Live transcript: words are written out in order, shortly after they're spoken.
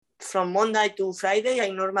from Monday to Friday,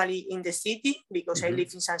 I'm normally in the city because I live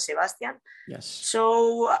in San Sebastian. Yes.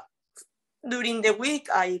 So during the week,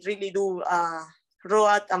 I really do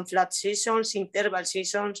road and flat sessions, interval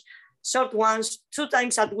sessions, short ones. 2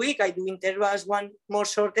 times a week, I do intervals, one more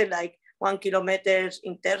shorter, like 1 kilometer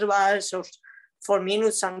intervals or 4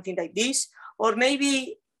 minutes, something like this. Or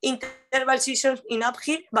maybe interval sessions in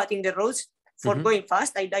uphill, but in the roads for going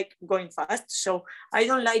fast. I like going fast. So I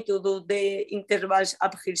don't like to do the intervals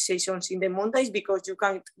uphill sessions in the mountains because you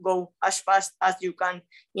can't go as fast as you can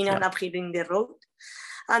in an uphill in the road.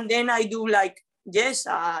 And then I do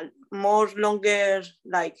more longer,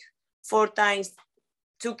 like 4 times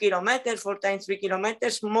 2 kilometers, 4 times 3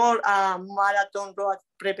 kilometers, more marathon road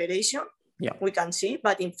preparation. Yeah. We can see,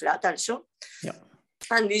 but in flat also. Yeah.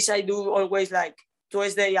 And this I do always like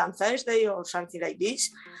Tuesday and Thursday or something like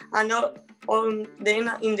this. And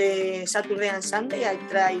then in the Saturday and Sunday, I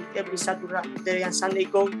try every Saturday and Sunday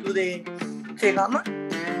go to the Cegama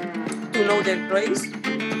to know the race.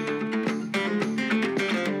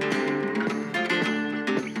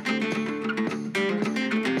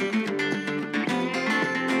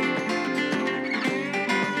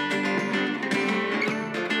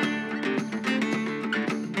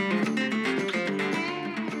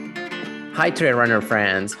 Hi, trail runner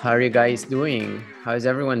friends. How are you guys doing? How is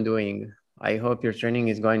everyone doing? I hope your training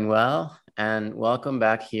is going well. And welcome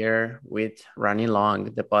back here with Running Long,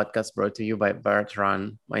 the podcast brought to you by Bart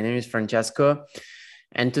Run. My name is Francesco.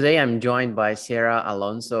 And today I'm joined by Sara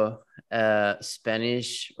Alonso, a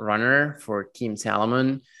Spanish runner for Team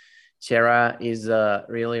Salomon. Sara is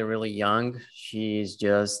really, really young. She's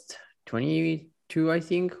just 22, I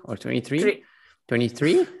think, or 23?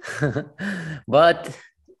 23? But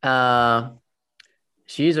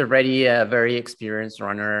she's already a very experienced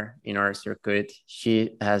runner in our circuit.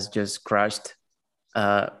 She has just crushed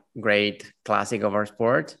a great classic of our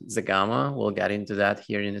sport, Zegama. We'll get into that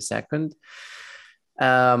here in a second.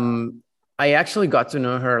 I actually got to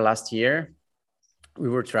know her last year. We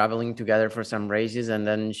were traveling together for some races, and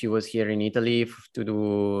then she was here in Italy to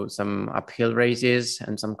do some uphill races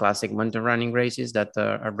and some classic mountain running races that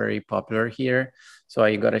are very popular here. So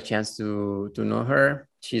I got a chance to know her.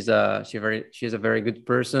 She's a very good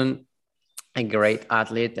person, a great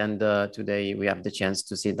athlete, and today we have the chance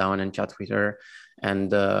to sit down and chat with her and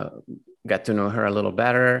get to know her a little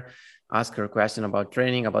better. Ask her a question about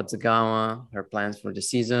training, about Zegama, her plans for the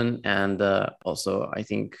season. And also, I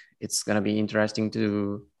think it's going to be interesting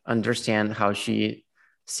to understand how she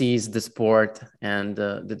sees the sport and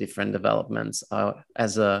the different developments.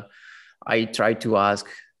 I try to ask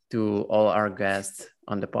to all our guests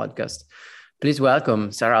on the podcast. Please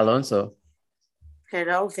welcome Sara Alonso.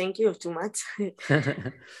 Hello, thank you too much.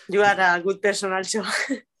 You are a good person also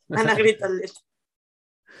and a great athlete.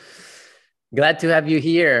 Glad to have you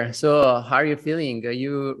here. So how are you feeling?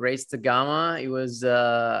 You raced Zegama. It was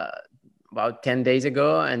about 10 days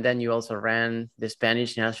ago. And then you also ran the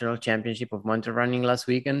Spanish National Championship of Mountain Running last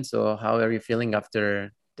weekend. So how are you feeling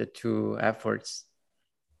after the 2 efforts?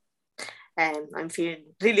 I'm feeling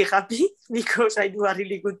really happy because I do a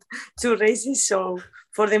really good 2 races. So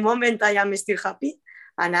for the moment, I am still happy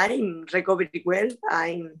and I'm recovering well.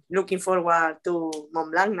 I'm looking forward to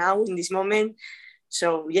Mont Blanc now in this moment.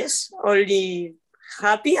 So yes, only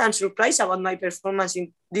happy and surprised about my performance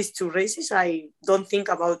in these 2 races. I don't think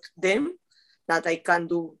about them, that I can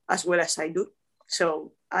do as well as I do.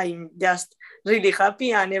 So I'm just really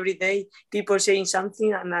happy, and every day people saying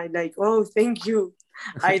something and I like, oh, thank you.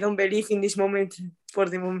 I don't believe in this moment for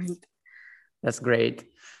the moment. That's great.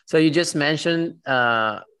 So you just mentioned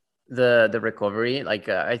the recovery. Like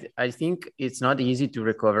I think it's not easy to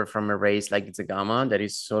recover from a race like Zegama that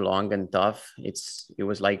is so long and tough. It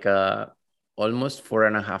was like almost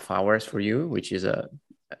 4.5 hours for you, which is a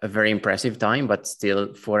very impressive time, but still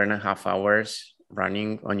 4.5 hours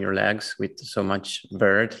running on your legs with so much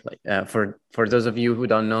bird. Like for those of you who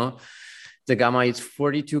don't know, Zegama is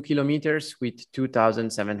 42 kilometers with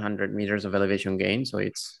 2,700 meters of elevation gain. So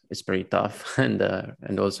it's pretty tough and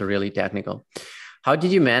also really technical. How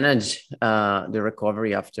did you manage the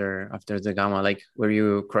recovery after Zegama? Like, were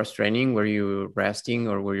you cross training? Were you resting,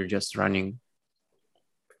 or were you just running?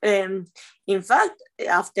 In fact,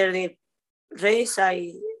 after the race,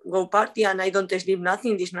 I go party and I don't sleep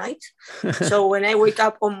nothing this night. So when I wake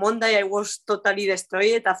up on Monday, I was totally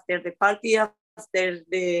destroyed after the party, after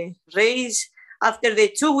the race, after the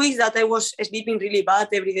 2 weeks that I was sleeping really bad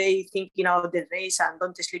every day, thinking about the race and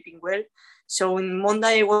not sleeping well. So on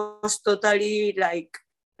Monday I was totally like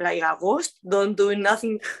a ghost, don't do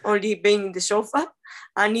nothing, only being in the sofa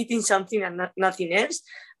and eating something and nothing else.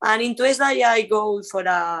 And in Tuesday, I go for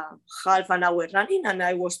a half an hour running, and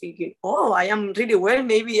I was thinking, oh, I am really well.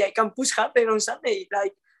 Maybe I can push harder on Sunday.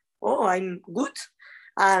 Like, oh, I'm good.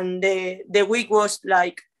 And the week was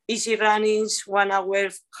like easy runnings, 1 hour,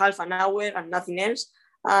 half an hour, and nothing else.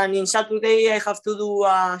 And in Saturday, I have to do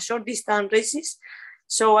short distance races.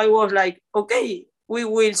 So I was like, okay, we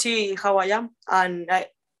will see how I am. And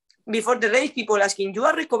before the race, people asking, you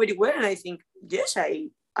are recovering well? And I think, yes, I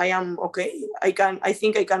am okay. I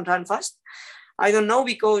think I can run fast. I don't know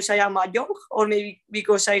because I am young or maybe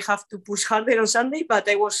because I have to push harder on Sunday, but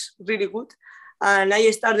I was really good. And I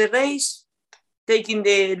started the race, taking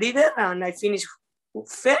the leader, and I finished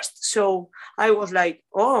first. So I was like,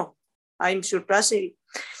 oh, I'm surprised.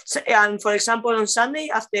 So, and for example, on Sunday,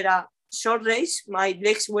 after a short race, my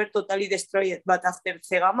legs were totally destroyed. But after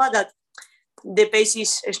Zegama, that the pace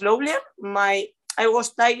is slower, I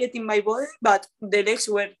was tired in my body, but the legs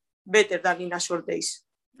were better than in a short race.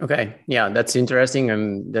 Okay, yeah, that's interesting,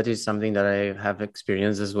 and that is something that I have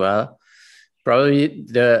experienced as well. Probably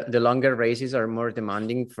the longer races are more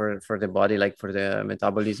demanding for the body, like for the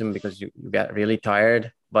metabolism, because you get really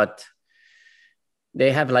tired, but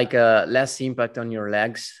they have like a less impact on your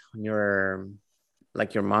legs, on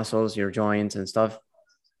your muscles, your joints and stuff.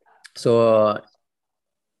 So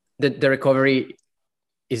the recovery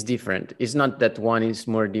is different. It's not that one is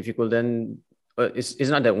more difficult than it's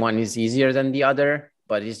not that one is easier than the other,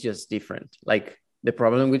 but it's just different. Like the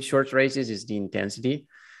problem with short races is the intensity.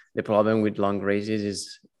 The problem with long races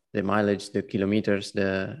is the mileage, the kilometers,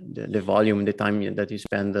 the volume, the time that you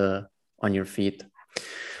spend on your feet.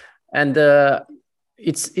 And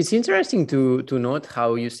it's interesting to note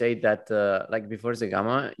how you say that like before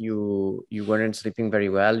Zegama, you weren't sleeping very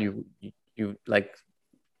well. You like,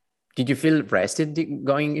 did you feel rested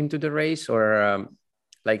going into the race, or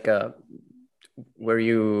were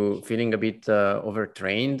you feeling a bit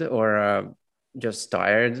overtrained, or just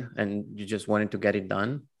tired and you just wanted to get it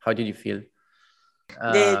done? How did you feel?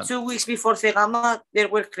 The 2 weeks before Zegama, they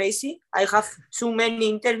were crazy. I have too many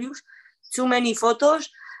interviews, too many photos,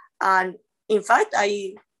 and in fact,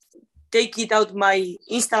 I take it out my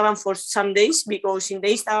Instagram for some days because in the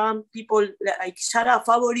Instagram, people like Sarah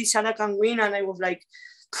favorite, Sarah can win, and I was like,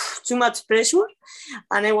 too much pressure,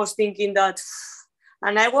 and I was thinking that,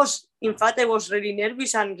 and I was really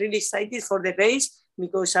nervous and really excited for the race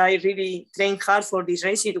because I really trained hard for this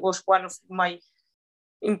race. It was one of my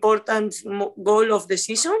important goal of the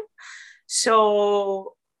season.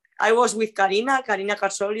 So I was with Karina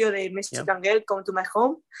Carsolio, the Mexican girl, come to my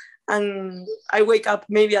home, and I wake up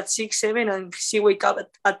maybe at 6, 7, and she wake up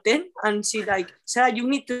at 10, and she like, Sarah, you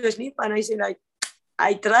need to sleep. And I say like,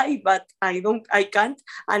 I try, but I can't.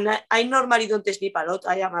 And I normally don't sleep a lot.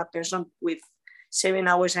 I am a person with 7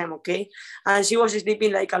 hours, I'm okay. And she was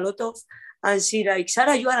sleeping like a lot of, and she like,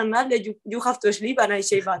 Sarah, you are an athlete, you have to sleep. And I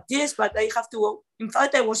say, but yes, but I have to go. In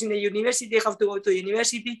fact, I was in the university, I have to go to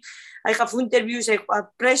university. I have interviews, I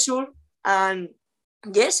have pressure. And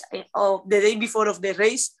yes, the day before of the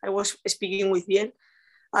race, I was speaking with Biel,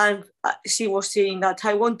 and she was saying that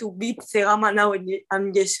I want to beat Zegama now.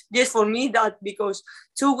 And yes, for me, that because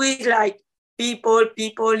 2 weeks, like people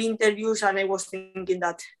interviews, and I was thinking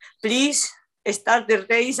that please start the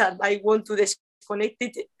race, and I want to disconnect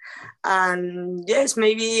it. And yes,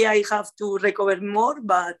 maybe I have to recover more,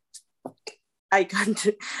 but I can't.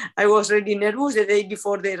 I was really nervous the day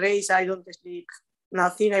before the race. I don't sleep,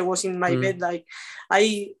 nothing. I was in my bed, like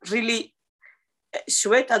I really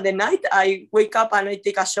sweat at the night. I wake up and I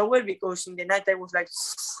take a shower because in the night I was like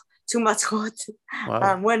too much hot.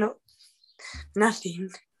 Wow. Bueno, nothing.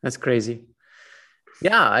 That's crazy.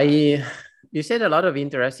 Yeah, you said a lot of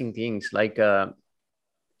interesting things. Like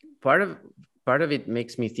part of it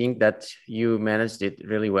makes me think that you managed it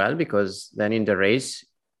really well, because then in the race,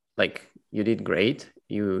 like you did great.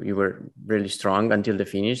 You were really strong until the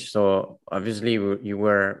finish. So obviously you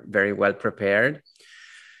were very well prepared.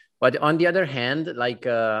 But on the other hand, like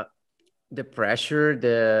the pressure,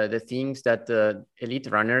 the things that the elite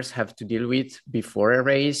runners have to deal with before a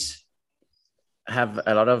race have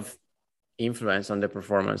a lot of influence on the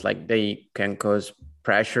performance. Like they can cause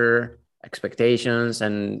pressure, expectations,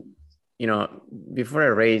 and before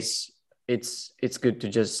a race, it's good to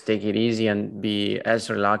just take it easy and be as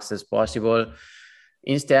relaxed as possible.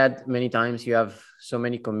 Instead, many times you have so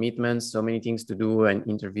many commitments, so many things to do, and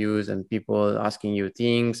interviews, and people asking you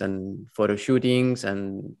things, and photo shootings,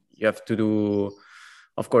 and you have to do,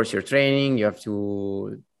 of course, your training. You have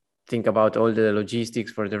to think about all the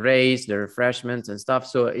logistics for the race, the refreshments and stuff.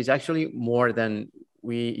 So it's actually more than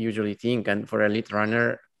we usually think, and for elite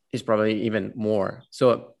runner, it's probably even more.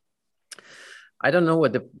 So I don't know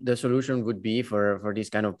what the solution would be for this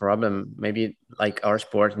kind of problem. Maybe like our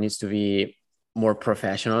sport needs to be more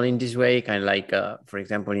professional in this way, kind of like, for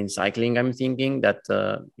example, in cycling, I'm thinking that,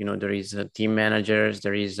 there is team managers,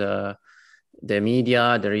 there is the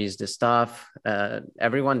media, there is the staff,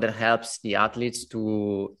 everyone that helps the athletes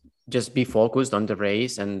to just be focused on the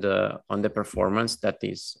race and on the performance. That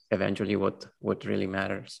is eventually what really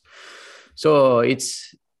matters. So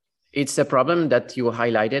it's a problem that you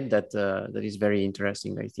highlighted that is very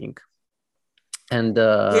interesting, I think. And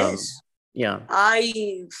Yes, yeah,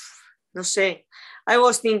 I no sé. I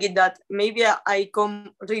was thinking that maybe I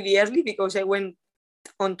come really early because I went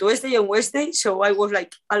on Tuesday and Wednesday, so I was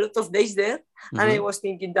like a lot of days there, and I was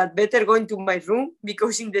thinking that better going to my room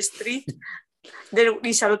because in the street there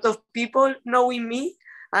is a lot of people knowing me,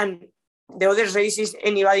 and the other races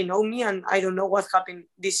anybody know me, and I don't know what happened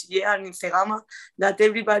this year in Cegama that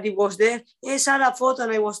everybody was there. Yes, a photo,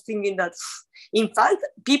 and I was thinking that, in fact,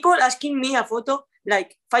 people asking me a photo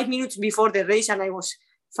like 5 minutes before the race, and I was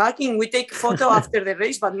fucking. We take photo after the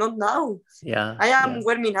race, but not now. Yeah, I am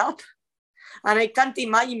warming up, and I can't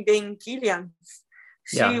imagine being Kilian.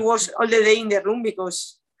 She was all the day in the room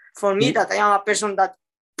because for me, that I am a person that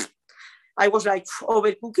I was like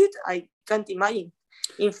overcooked. I can't imagine.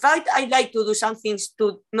 In fact, I like to do some things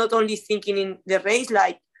to not only thinking in the race,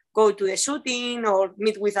 like go to the shooting or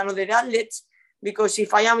meet with another athletes, because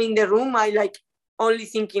if I am in the room, I like only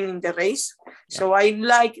thinking in the race. So I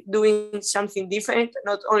like doing something different,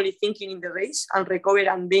 not only thinking in the race and recover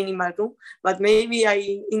and being in my room, but maybe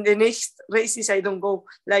in the next races, I don't go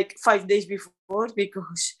like 5 days before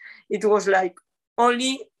because it was like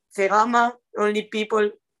only Cegama, only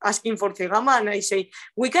people asking for Cegama, and I say,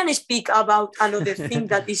 we can speak about another thing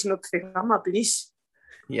that is not Cegama, please.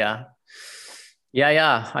 Yeah,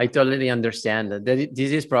 I totally understand that.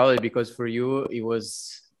 This is probably because for you it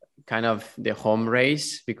was kind of the home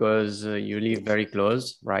race because you live very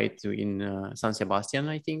close, right, in San Sebastian,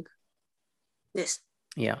 I think. Yes.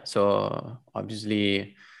 Yeah, so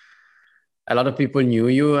obviously a lot of people knew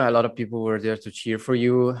you, a lot of people were there to cheer for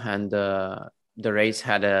you, and the race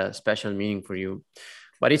had a special meaning for you.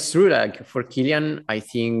 But it's true, like for Kilian, I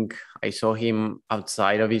think I saw him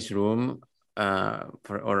outside of his room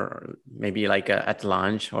or maybe like at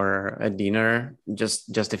lunch or at dinner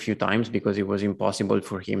just a few times, because it was impossible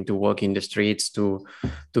for him to walk in the streets to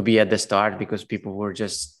be at the start, because people were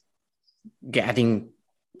just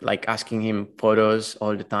asking him photos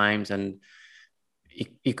all the times, and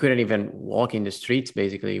he couldn't even walk in the streets.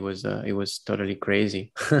 Basically, it was totally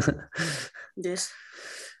crazy. Yes.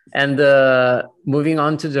 And moving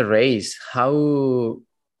on to the race, how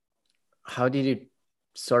did it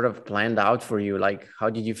sort of planned out for you? Like, how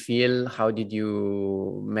did you feel? How did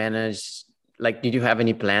you manage? Like, did you have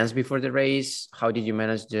any plans before the race? How did you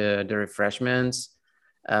manage the refreshments?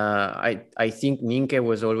 I think Nienke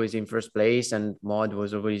was always in first place and Maud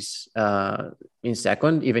was always in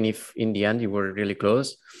second, even if in the end you were really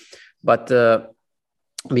close. But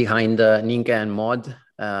behind Nienke and Maud,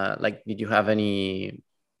 like, did you have any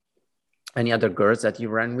other girls that you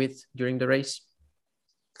ran with during the race?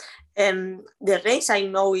 The race, I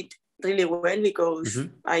know it really well because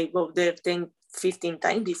I go there 10, 15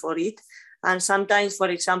 times before it. And sometimes, for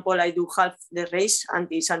example, I do half the race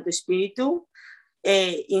until Santo Espiritu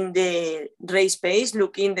in the race pace,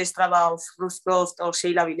 looking the Strava of Ruth Croft or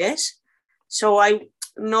Sheila Viles. So I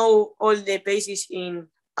know all the paces in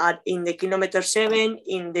the kilometer 7,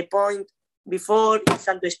 in the point before, in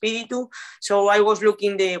Santo Espiritu. So I was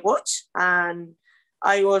looking the watch and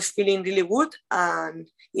I was feeling really good. And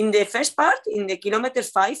in the first part, in the kilometer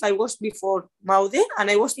 5, I was before Maude, and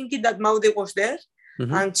I was thinking that Maude was there,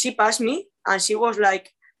 and she passed me, and she was like,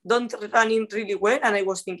 don't run in really well. And I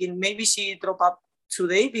was thinking maybe she dropped up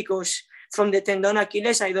today because from the tendon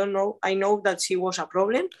Achilles, I don't know. I know that she was a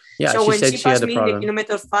problem. Yeah, so she when said she passed me in problem. the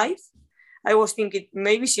kilometer 5, I was thinking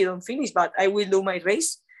maybe she don't finish, but I will do my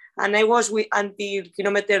race. And I was with until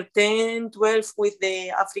kilometer 10, 12 with the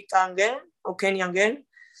African girl or Kenyan girl.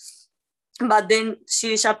 But then she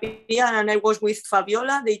disappeared and I was with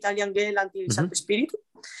Fabiola, the Italian girl, until Santo Espiritu.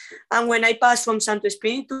 And when I passed from Santo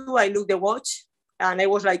Espiritu, I looked at the watch and I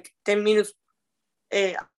was like 10 minutes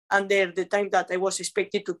under the time that I was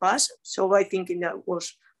expected to pass. So I think that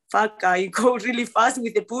was, fuck, I go really fast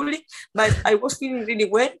with the public, but I was feeling really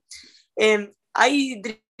well. I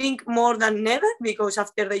drink more than never because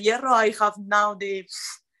after the Hierro, I have now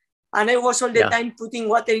and I was all the time putting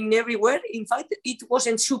water in everywhere. In fact, it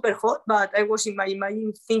wasn't super hot, but I was in my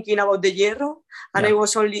mind thinking about the Hierro, and I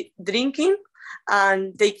was only drinking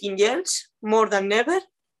and taking gels more than ever.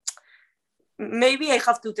 maybe I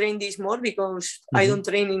have to train this more because I don't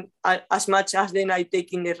train as much as then I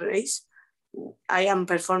take in the race. I am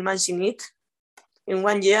performance in it. In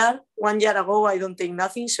 1 year ago, I don't take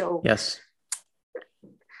nothing. So yes,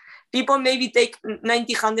 people maybe take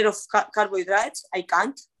 90, 100 of carbohydrates. I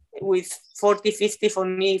can't. With 40, 50 for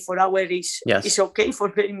me, 4 hours is okay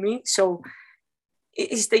for me. So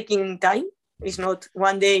it's taking time. It's not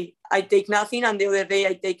one day I take nothing and the other day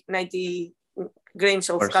I take 90 grams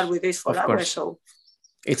of carbohydrates for hours. So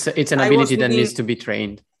it's an ability that needs to be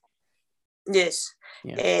trained. Yes.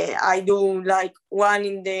 Yeah. I do like 1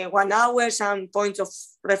 in the 1 hour and points of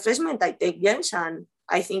refreshment. I take yes, and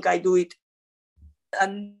I think I do it.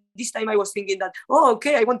 And this time I was thinking that,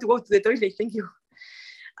 okay, I want to go to the toilet. Thank you.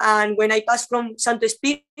 And when I passed from Santo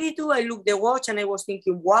Espiritu, I looked at the watch and I was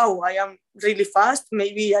thinking, wow, I am really fast.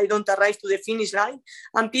 Maybe I don't arrive to the finish line.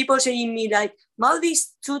 And people saying me like, Maude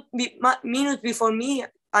is 2 minutes before me.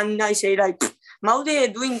 And I say like,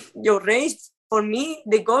 Maude doing your race. For me,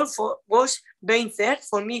 the goal was being third.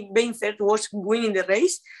 For me, being third was winning the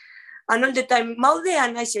race. And all the time, Maude,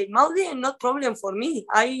 and I say, Maude, not problem for me.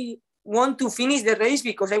 I want to finish the race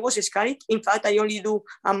because I was scared. In fact, I only do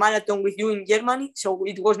a marathon with you in Germany. So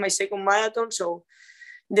it was my second marathon. So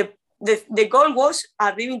the goal was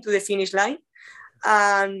arriving to the finish line.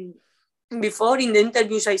 And before in the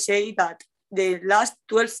interviews, I say that the last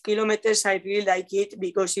 12 kilometers, I really like it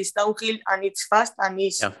because it's downhill and it's fast and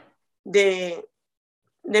it's the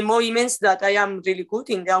movements that I am really good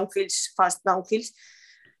in, downhills, fast downhills.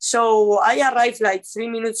 So I arrived like 3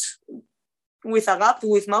 minutes with a gap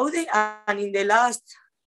with Maude, and in the last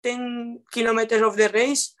 10 kilometers of the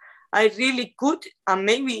race, I really could, and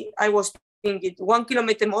maybe I was thinking 1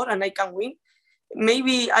 kilometer more and I can win.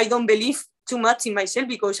 Maybe I don't believe too much in myself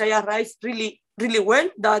because I arrived really, really well,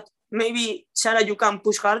 that maybe, Sarah, you can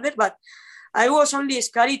push harder, but I was only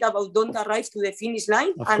scared about don't arrive to the finish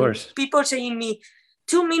line. Of and course. People saying me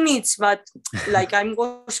 2 minutes, but like I'm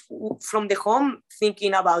was from the home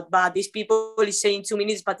thinking about, but these people is saying 2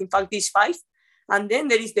 minutes, but in fact it's 5. And then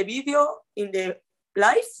there is the video in the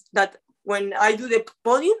live that when I do the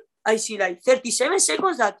podium, I see like 37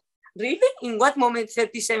 seconds that really? In what moment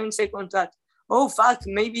 37 seconds that, oh, fuck,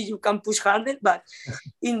 maybe you can push harder. But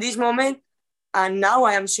in this moment, and now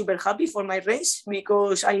I am super happy for my race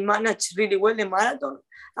because I managed really well the marathon.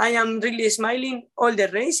 I am really smiling all the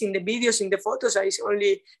race, in the videos, in the photos. I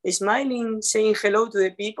only smiling, saying hello to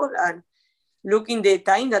the people and looking the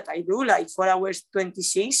time that I do, like 4 hours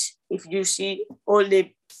 26. If you see all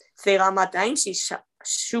the Cegama times, it's a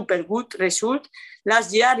super good result.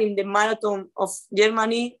 Last year in the marathon of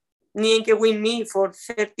Germany, Nienke win me for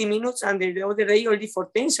 30 minutes and the other day only for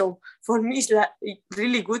 10. So for me, it's like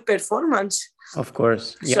really good performance. Of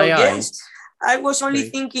course. Yes, I was only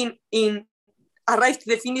thinking in arrive to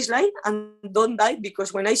the finish line and don't die,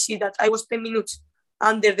 because when I see that I was 10 minutes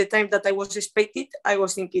under the time that I was expected, I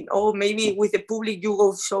was thinking, oh, maybe with the public you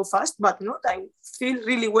go so fast, but not. I feel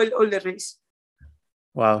really well all the race.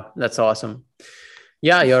 Wow, that's awesome.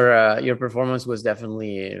 Yeah, your performance was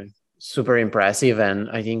definitely super impressive, and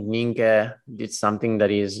I think Nienke did something that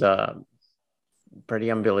is pretty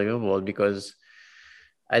unbelievable because,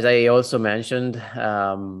 as I also mentioned,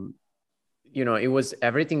 it was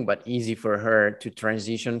everything but easy for her to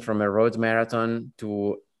transition from a road marathon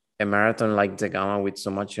to a marathon like Zegama with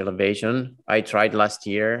so much elevation. I tried last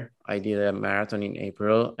year. I did a marathon in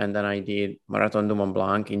April, and then I did Marathon du Mont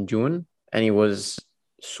Blanc in June, and it was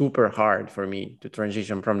super hard for me to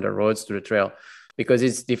transition from the roads to the trail because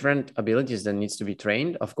it's different abilities that needs to be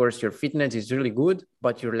trained. Of course, your fitness is really good,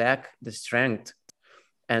 but you lack the strength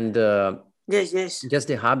and yes, just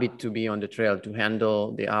the habit to be on the trail, to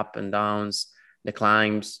handle the up and downs, the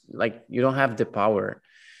climbs. Like, you don't have the power.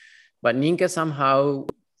 But Nienke somehow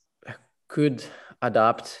could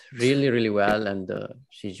adapt really, really well, and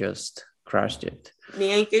she just crushed it.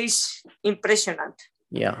 Nienke is impressionant.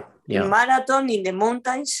 Yeah. In marathon, in the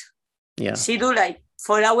mountains, she do like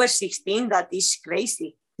 4 hours 16. That is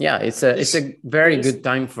crazy. Yeah, it's a very crazy. Good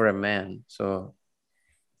time for a man. So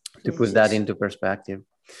to put that into perspective.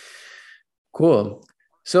 Cool.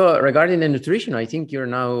 So regarding the nutrition, I think you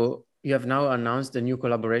have now announced a new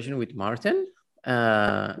collaboration with Maarten.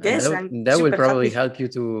 Yes, that will probably help you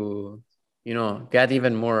to, get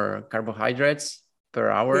even more carbohydrates per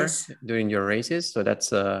hour during your races. So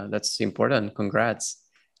that's important. Congrats.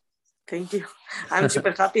 Thank you. I'm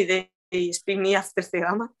super happy they speak me after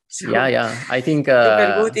Zegama. So yeah. I think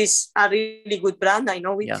Supergood is a really good brand. I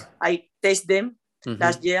know it. Yeah. I taste them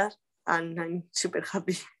last year, and I'm super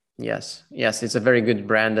happy. Yes, it's a very good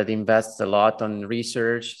brand that invests a lot on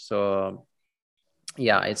research. So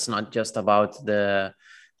yeah, it's not just about the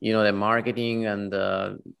you know, the marketing and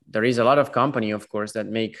there is a lot of company, of course, that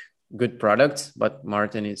make good products, but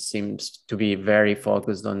Martin, it seems to be very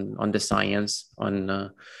focused on the science,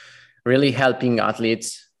 on really helping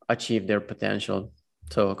athletes achieve their potential.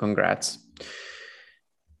 So congrats.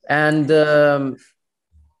 And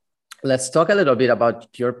let's talk a little bit about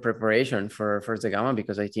your preparation for Zegama,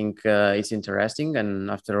 because I think it's interesting. And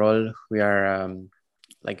after all, we are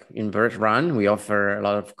like in Vert Run, we offer a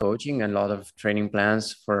lot of coaching and a lot of training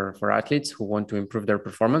plans for athletes who want to improve their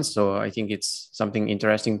performance. So I think it's something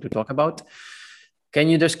interesting to talk about. Can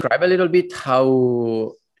you describe a little bit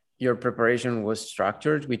how your preparation was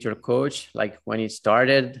structured with your coach, like when it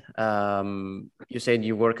started? You said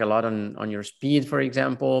you work a lot on your speed, for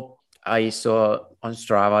example. I saw on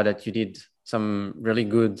Strava that you did some really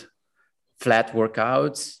good flat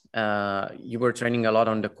workouts. You were training a lot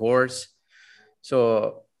on the course.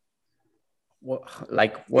 So what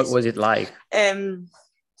was it like?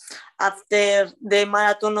 After the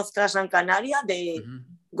marathon of Transgran Canaria, the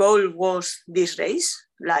goal was this race,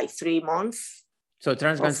 like 3 months. So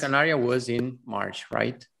Transgran Canaria was in March,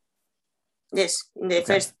 right? Yes, in the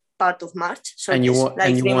first part of March. So and you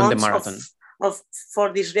won the marathon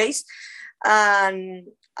for this race. And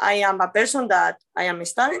I am a person that I am a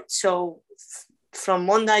student. So from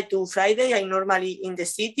Monday to Friday, I'm normally in the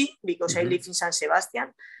city because I live in San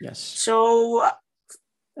Sebastian. Yes. So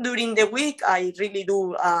during the week, I really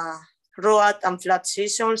do road and flat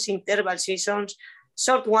sessions, interval sessions,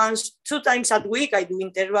 short ones. 2 times a week, I do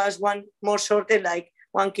intervals, one more shorter, like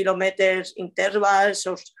 1 kilometer intervals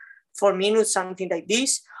or 4 minutes, something like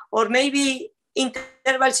this. Or maybe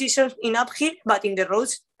interval sessions in uphill, but in the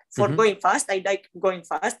roads for going fast. I like going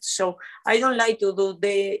fast. So I don't like to do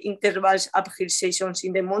the intervals uphill sessions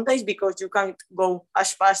in the mountains because you can't go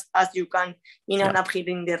as fast as you can in an uphill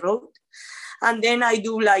in the road. And then I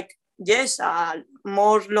do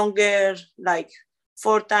more longer, like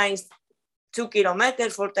 4 times 2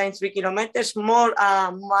 kilometers, 4 times 3 kilometers, more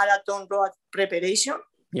marathon road preparation.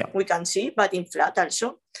 Yeah. We can see, but in flat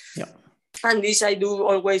also. Yeah. And this I do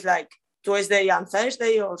always like Tuesday and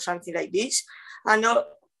Thursday or something like this. And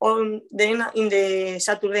then in the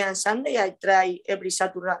Saturday and Sunday, I try every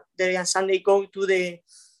Saturday and Sunday go to the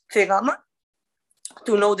Zegama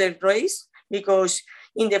to know the race, because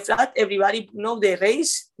in the flat, everybody know the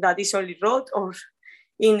race that is only road, or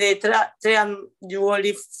in the trail, you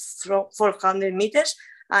only 400 meters.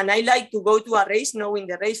 And I like to go to a race knowing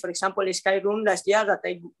the race. For example, Skyrun last year that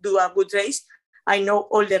I do a good race. I know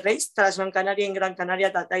all the race, Transgran Canaria and Gran Canaria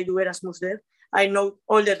that I do Erasmus there. I know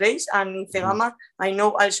all the race, and in Zegama, I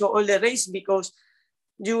know also all the race, because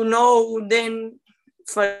you know then,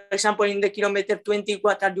 for example, in the kilometer 20,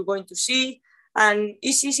 what are you going to see? And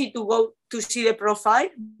it's easy to go to see the profile,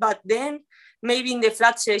 but then maybe in the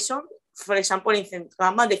flat session, for example, in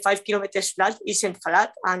Zegama, the 5 kilometers flat isn't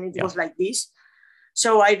flat, and it was like this.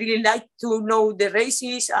 So I really like to know the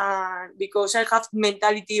races because I have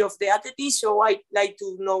mentality of the athlete. So I like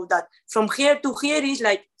to know that from here to here is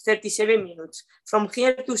like 37 minutes. From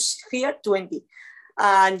here to here, 20.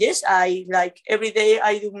 And yes, I like every day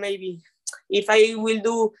I do maybe, if I will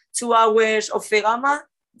do 2 hours of Zegama,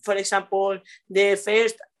 for example, the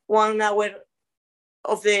first 1 hour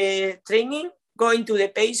of the training, going to the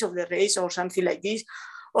pace of the race or something like this.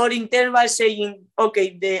 Or interval saying,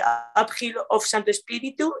 okay, the uphill of Santo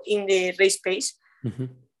Espiritu in the race pace.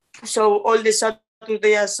 So all the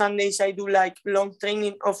Saturday and Sundays, I do like long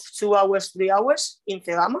training of 2 hours, 3 hours in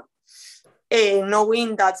Zegama.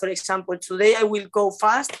 Knowing that, for example, today I will go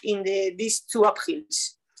fast in these 2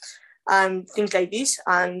 uphills and things like this.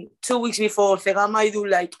 And 2 weeks before Zegama, I do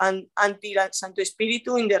like until Santo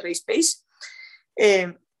Espiritu in the race pace.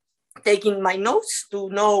 Taking my notes to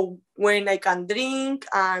know when I can drink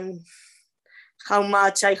and how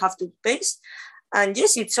much I have to pace. And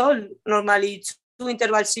yes, it's all normally 2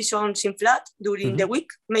 interval sessions in flat during the week,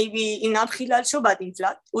 maybe in uphill also, but in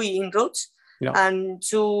flat, in roads, and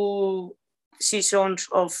 2 seasons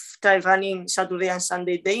of trail running Saturday and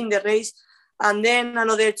Sunday day in the race, and then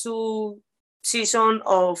another 2 seasons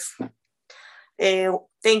of 10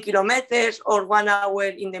 kilometers or 1 hour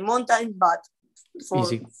in the mountain, but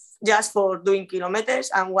just for doing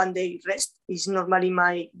kilometers, and 1 day rest is normally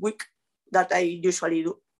my week that I usually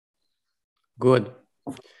do. Good.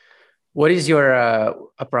 What is your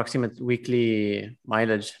approximate weekly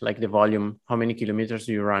mileage, like the volume? How many kilometers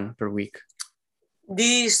do you run per week?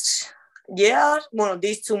 This year,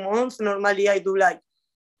 these 2 months, normally I do like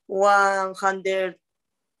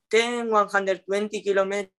 110, 120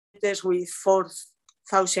 kilometers with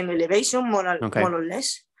 4,000 elevation, more or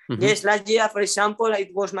less. Yes, last year, for example,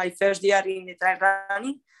 it was my first year in the trail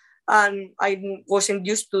running, and I wasn't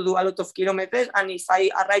used to do a lot of kilometers. And if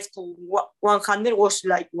I arrived to 100, was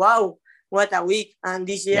like, wow, what a week. And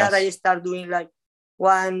this year I start doing like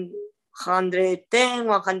 110,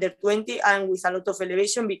 120, and with a lot of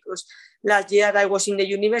elevation, because last year I was in the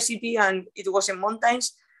university and it was in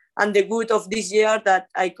mountains. And the good of this year that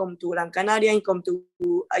I come to Gran Canaria, I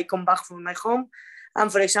come back from my home.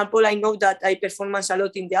 And for example, I know that I performance a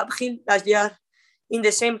lot in the uphill. Last year, in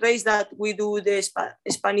the same race that we do the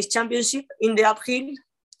Spanish Championship in the uphill,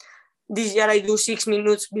 this year I do 6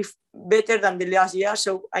 minutes better than the last year.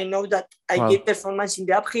 So I know that I get performance in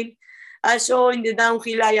the uphill. Also in the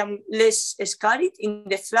downhill, I am less scared. In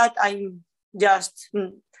the flat, I'm just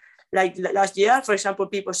like last year. For example,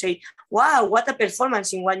 people say, wow, what a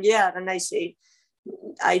performance in 1 year. And I say,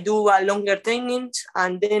 I do a longer training,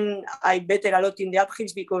 and then I better a lot in the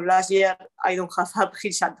uphills, because last year I don't have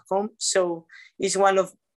uphills at home. So it's one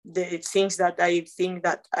of the things that I think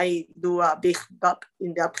that I do a big gap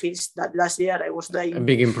in the uphills, that last year I was doing. A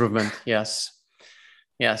big improvement, yes.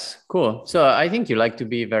 Yes, cool. So I think you like to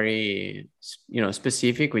be very,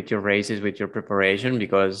 specific with your races, with your preparation,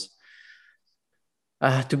 because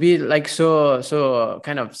to be like so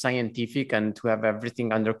kind of scientific and to have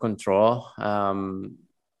everything under control,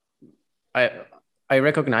 I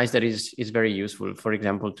recognize that is very useful. For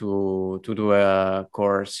example, to do a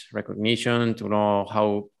course recognition, to know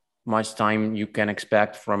how much time you can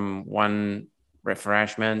expect from one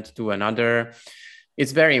refreshment to another.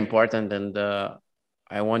 It's very important, and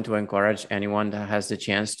I want to encourage anyone that has the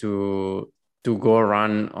chance to go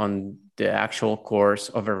run on the actual course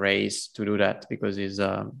of a race to do that, because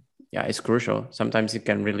it's crucial. Sometimes it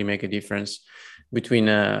can really make a difference between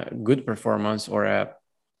a good performance or a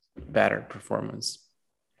better performance.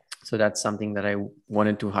 So that's something that I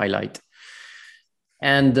wanted to highlight.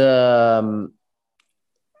 And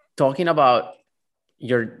talking about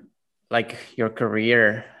your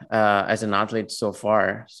career as an athlete so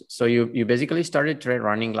far. So you basically started trail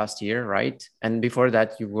running last year, right? And before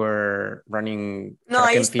that you were running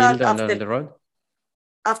track and field and on the road?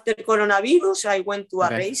 After coronavirus, I went to a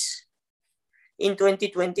race in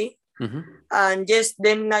 2020. Mm-hmm. And yes,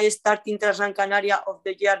 then I started in Gran Canaria of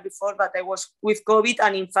the year before, but I was with COVID.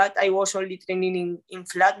 And in fact, I was only training in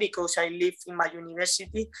flat because I live in my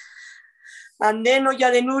university. And then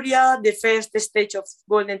Olla de Núria, the first stage of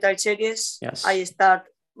Golden Trail Series, I start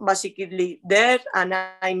basically there. And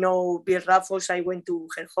I know Bill Raffles, I went to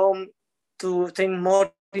her home to train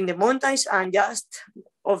more in the mountains. And just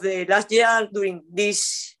of the last year, during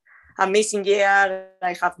this amazing year,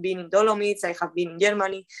 I have been in Dolomites, I have been in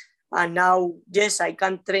Germany. And now, yes, I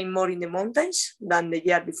can train more in the mountains than the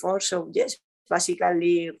year before. So yes,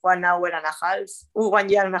 basically 1 hour and a half, 1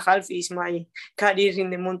 year and a half is my career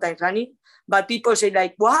in the mountain running. But people say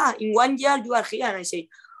like, wow, in 1 year you are here. And I say,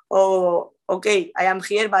 oh, okay, I am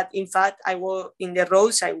here. But in fact, I was in the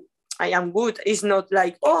roads, I am good. It's not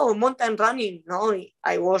like, oh, mountain running. No,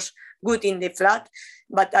 I was good in the flat.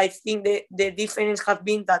 But I think the difference has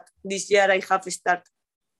been that this year I have started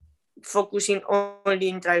focusing only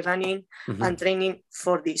in trail running and training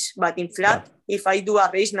for this. But in flat, if I do a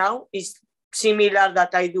race now, it's similar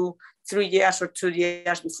that I do 3 years or 2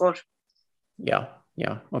 years before. Yeah,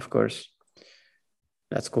 of course.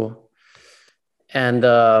 That's cool. And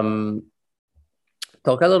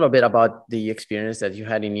talk a little bit about the experience that you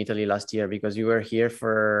had in Italy last year, because you were here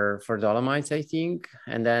for Dolomites, I think.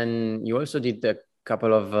 And then you also did a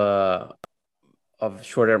couple of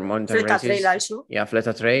shorter mountain Fleta races. Trail also. Yeah,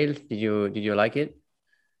 Fleta Trail. Did you like it?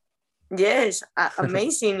 Yes,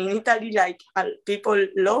 amazing. In Italy, like people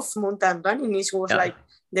love mountain running. It was like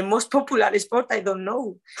the most popular sport. I don't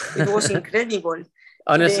know. It was incredible.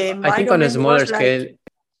 I think on a smaller scale.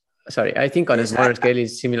 I think on a smaller scale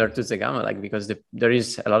is similar to Zegama, like because there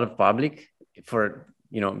is a lot of public for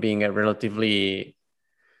being a relatively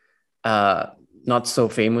not so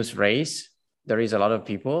famous race. There is a lot of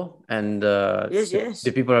people, and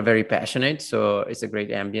the people are very passionate. So it's a great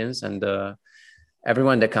ambience, and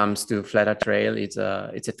everyone that comes to Fleta Trail, it's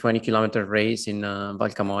a 20-kilometer race in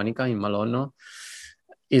Val Camonica in Malonno,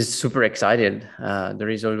 is super excited. There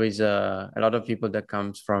is always a lot of people that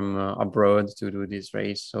comes from abroad to do this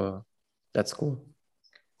race, so that's cool.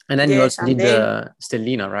 And then you also did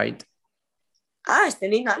Stellina, right?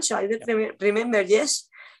 Stellina. So I remember, yes,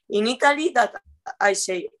 in Italy that I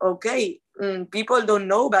say, okay, people don't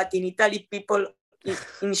know, but in Italy, people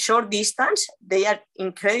in short distance, they are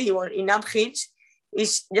incredible. In uphills,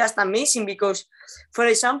 it's just amazing because, for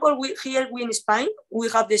example, we in Spain, we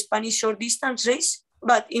have the Spanish short distance race,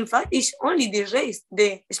 but in fact, it's only this race,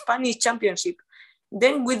 the Spanish Championship.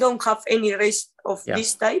 Then we don't have any race of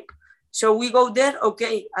this type. So we go there,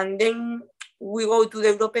 okay, and then we go to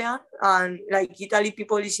the European, and like Italy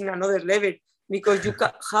people is in another level because you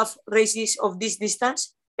can have races of this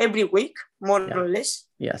distance every week, more or less.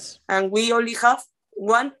 Yes. And we only have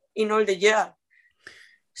one in all the year.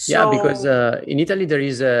 So, yeah, because in Italy there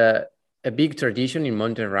is a big tradition in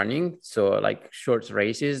mountain running. So like short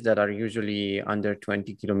races that are usually under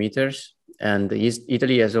 20 kilometers. And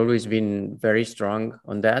Italy has always been very strong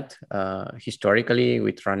on that historically,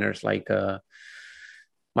 with runners like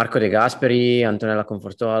Marco De Gasperi, Antonella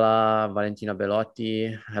Confortola, Valentina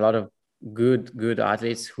Belotti, a lot of good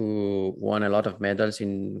athletes who won a lot of medals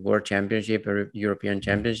in World Championship or European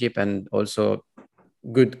Championship, and also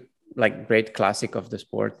good, like great classic of the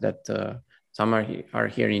sport that some are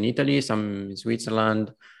here in Italy, some in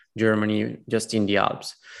Switzerland, Germany, just in the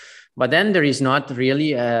Alps. But then there is not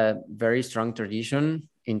really a very strong tradition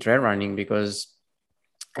in trail running because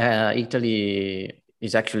Italy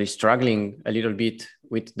is actually struggling a little bit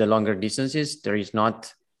with the longer distances. There is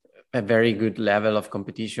not a very good level of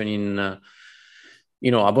competition in,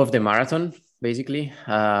 above the marathon, basically.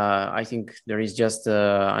 I think there is just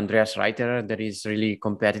Andreas Reiter that is really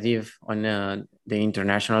competitive on the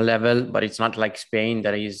international level, but it's not like Spain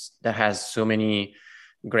that has so many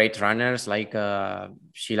great runners like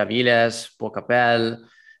Sheila Viles, Pau Capel,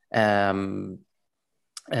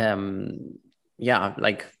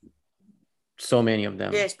 like so many of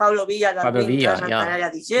them. Yes, Pablo Villa, that Pablo win Villa,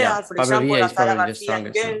 Canaria this year, for Pablo example, Villa is Azara probably the Garcia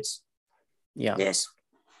and strongest. girls. Yeah. Yes.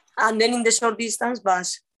 And then in the short distance, but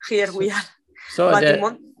here we are. So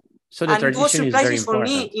the tradition is very important.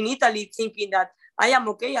 For me in Italy, thinking that I am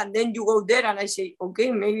okay, and then you go there and I say,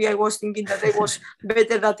 okay, maybe I was thinking that I was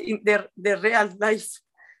better than in the real life.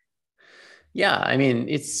 Yeah, I mean,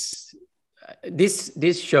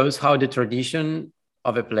 this shows how the tradition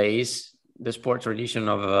of a place, the sport tradition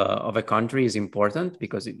of a country is important,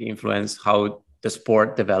 because it influences how the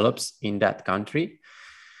sport develops in that country,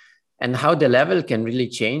 and how the level can really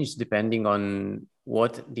change depending on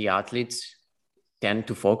what the athletes tend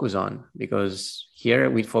to focus on. Because here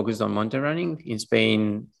we focused on mountain running. In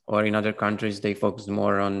Spain or in other countries, they focus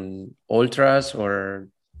more on ultras or,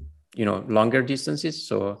 longer distances.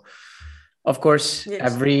 So of course, yes,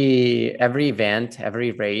 every event,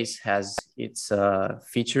 every race has its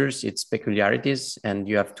features, its peculiarities, and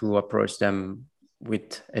you have to approach them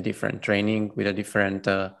with a different training, with a different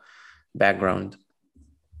background.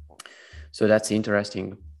 So that's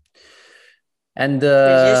interesting. And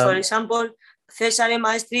yes, for example, Cesare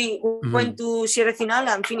Maestri went to Sierra Final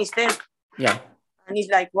and finished there. Yeah. And it's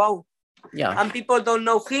like, wow. Yeah. And people don't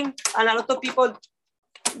know him, and a lot of people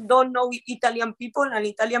don't know Italian people, and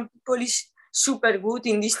Italian people is super good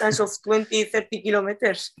in distance of 20, 30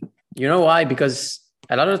 kilometers. You know why? Because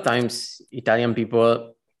a lot of times Italian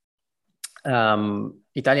people,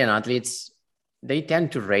 Italian athletes, they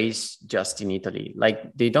tend to race just in Italy.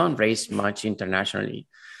 Like they don't race much internationally.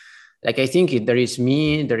 Like I think there is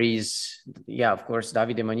me, there is, of course,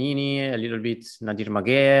 Davide Manini, a little bit Nadir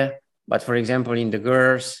Maguire. But for example, in the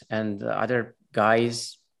girls and other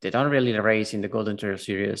guys, they don't really race in the Golden Trail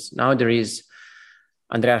Series. Now there is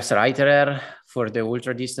Andreas Reiterer for the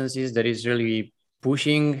ultra distances that is really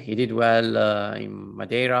pushing. He did well in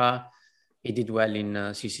Madeira. He did well in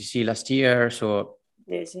CCC last year. So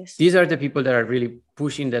yes. These are the people that are really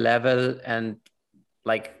pushing the level, and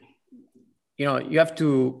you have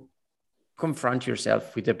to confront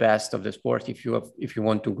yourself with the best of the sport if you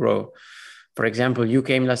want to grow. For example, you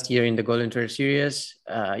came last year in the Golden Trail Series.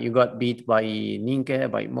 You got beat by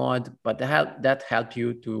Nienke, by Maud, but that helped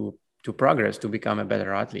you to progress, to become a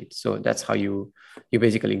better athlete. So that's how you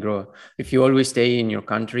basically grow. If you always stay in your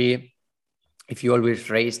country, if you always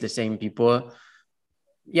race the same people,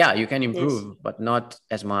 you can improve, yes, but not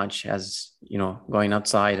as much as, going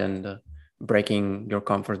outside and breaking your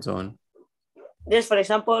comfort zone. There's, for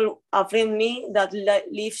example, a friend me that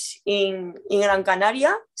lives in Gran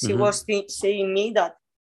Canaria. She was saying me that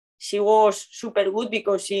she was super good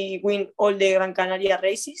because she win all the Gran Canaria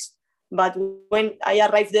races. But when I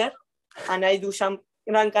arrived there and I do some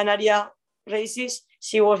Gran Canaria races,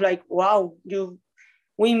 she was like, wow, you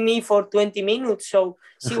win me for 20 minutes. So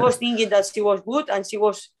she was thinking that she was good and she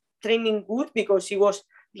was training good because she was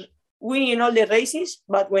winning all the races.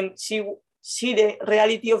 But when she see the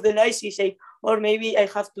reality of the life, she said, or maybe I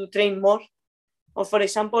have to train more. Or for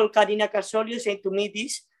example, Karina Casorio said to me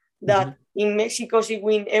this, that in Mexico she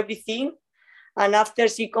win everything, and after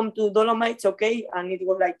she come to Dolomites, okay, and it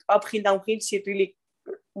was like uphill, downhill, she really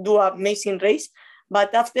do an amazing race.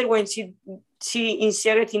 But after when she in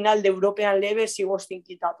Sierra Final, the European level, she was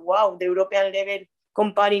thinking that, wow, the European level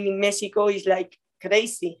comparing in Mexico is like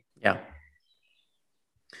crazy. Yeah.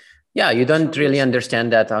 Yeah, you don't really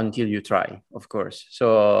understand that until you try, of course.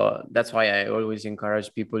 So that's why I always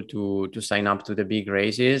encourage people to sign up to the big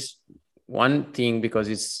races. One thing, because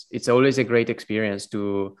it's always a great experience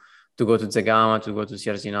to go to Zegama, to go to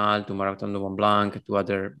Sierre-Zinal, to Marathon du Mont Blanc, to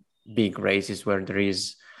other big races where there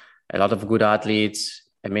is a lot of good athletes,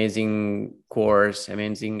 amazing course,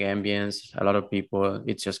 amazing ambience, a lot of people.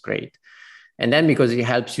 It's just great. And then because it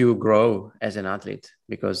helps you grow as an athlete,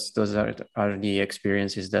 because those are the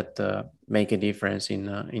experiences that make a difference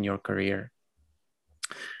in your career.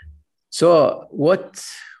 So what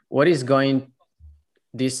is going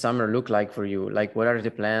this summer look like for you? Like, what are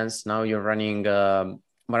the plans? Now you're running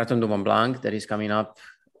Marathon du Mont Blanc that is coming up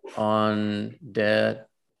on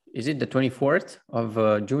is it the 24th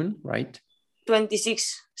of June, right?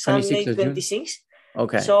 26, Sunday 26.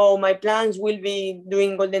 Okay. So my plans will be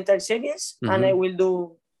doing Golden Trail Series, and I will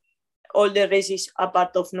do all the races a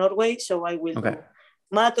part of Norway. So I will do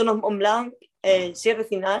Marathon of Mont Blanc,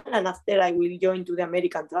 Sierre-Zinal, and after I will join to the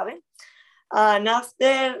American Travel. And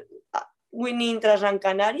after winning Transgran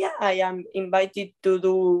Canaria, I am invited to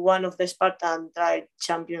do one of the Spartan Trail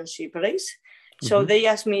Championship race. So they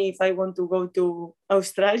asked me if I want to go to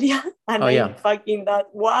Australia, and I'm fucking that,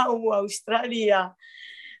 wow, Australia.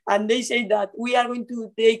 And they say that we are going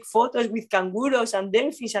to take photos with kangaroos and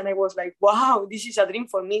dolphins. And I was like, wow, this is a dream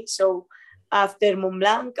for me. So after Mont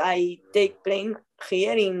Blanc, I take plane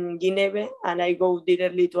here in Geneva and I go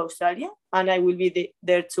directly to Australia. And I will be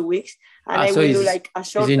there 2 weeks. And I will do like a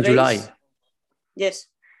short race. In July? Yes.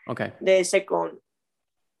 Okay. The second.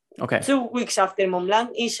 Okay. 2 weeks after Mont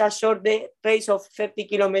Blanc is a short race of 30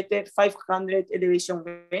 kilometers, 500 elevation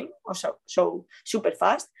gain, so super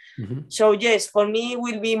fast. So yes, for me,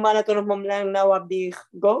 will be Marathon of Mont Blanc now a big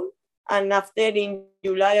goal. And after in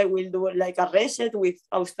July, I will do like a reset with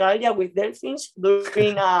Australia, with dolphins,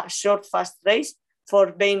 doing a short, fast race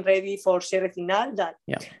for being ready for Sierre-Zinal. That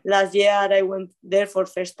last year I went there for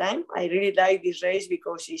first time. I really like this race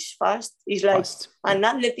because it's fast. It's like an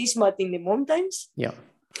athleticism but in the mountains. Yeah.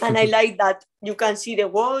 And I like that you can see the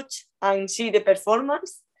watch and see the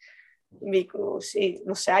performance, because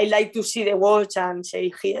I like to see the watch and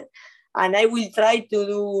say here. And I will try to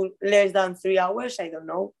do less than 3 hours. I don't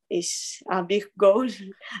know. It's a big goal. It's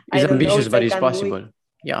ambitious, but it's possible.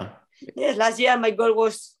 Yeah. Yes, last year my goal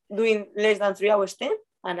was doing less than 3 hours 10,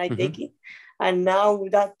 and I take it. And now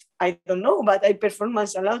that I don't know, but I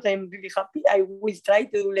performance a lot, I'm really happy. I will try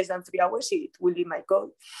to do less than 3 hours. It will be my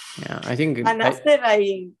goal. Yeah, I think. And after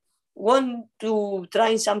I want to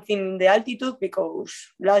try something in the altitude, because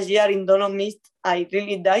last year in Dolomites, I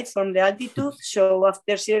really died from the altitude. So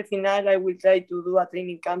after Sierre-Zinal, I will try to do a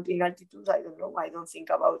training camp in altitude. I don't know. I don't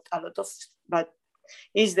think about a lot of, but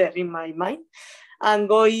it's there in my mind. I'm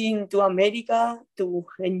going to America to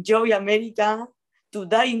enjoy America, to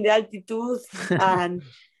die in the altitude, and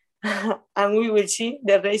we will see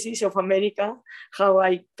the races of America, how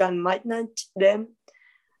I can manage them.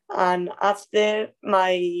 And after,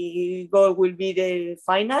 my goal will be the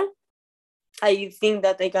final. I think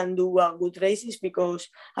that I can do good races because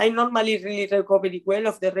I normally really recover well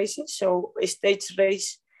of the races. So a stage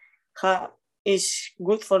race is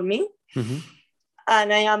good for me.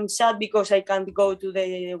 And I am sad because I can't go to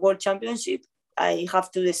the World Championship. I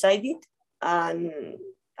have to decide it. And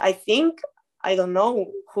I think, I don't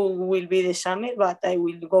know who will be the summer, but I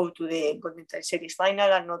will go to the Golden Trail Series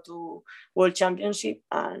final and not to World Championship.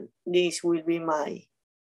 And this will be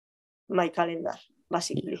my calendar,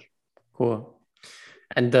 basically. Cool.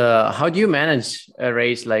 And how do you manage a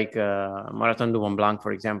race like Marathon du Mont Blanc,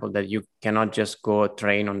 for example, that you cannot just go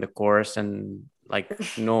train on the course and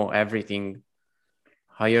like know everything?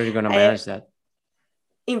 How are you going to manage that?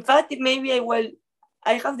 In fact, maybe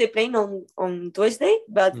I have the plane on Tuesday,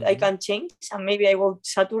 but I can change. And maybe I go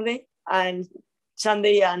Saturday, and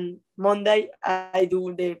Sunday and Monday, I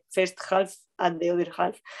do the first half and the other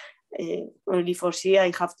half. Only for see,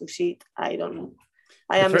 I have to see it. I don't know.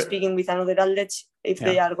 I am speaking with another athletes if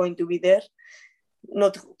they are going to be there,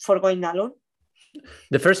 not for going alone.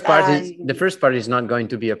 The first part is not going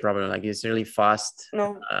to be a problem. Like, it's really fast.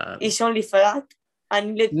 No, it's only flat.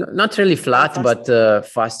 And not really flat, but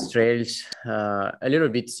fast trails, a little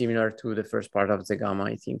bit similar to the first part of Zegama,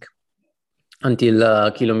 I think,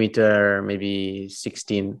 until kilometer maybe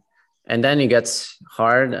 16. And then it gets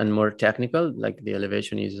hard and more technical, like the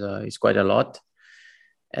elevation is quite a lot.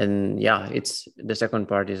 And yeah, it's the second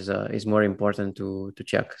part is more important to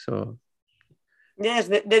check. So yes,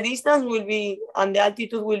 the distance will be, and the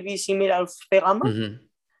altitude will be similar to Zegama.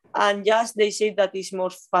 And just they say that it's more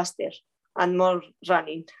faster and more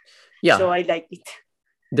running. Yeah. So I like it.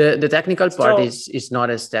 The technical part is not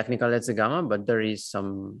as technical as Zegama, but there is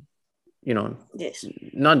some Yes.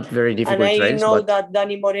 not very difficult and I trails. know But that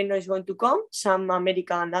Dani Moreno is going to come, some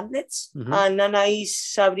American athletes, and Anais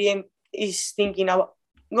Sabrien is thinking about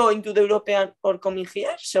going to the European or coming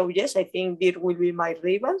here. So yes, I think they will be my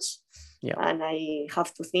rivals. Yeah. And I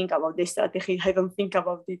have to think about the strategy. I don't think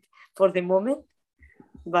about it for the moment,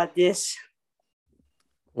 but yes.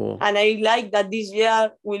 Cool. And I like that this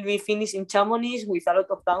year will be finished in Chamonix with a lot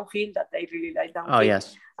of downhill, that I really like downhill. Oh,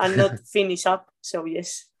 yes. And not finish up. So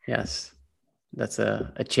yes. Yes. That's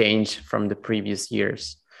a change from the previous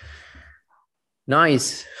years.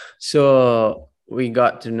 Nice. So we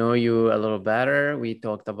got to know you a little better. We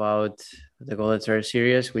talked about the Golden Trail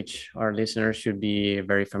series, which our listeners should be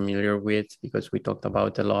very familiar with because we talked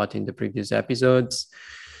about a lot in the previous episodes.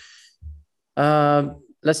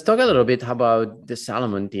 Let's talk a little bit about the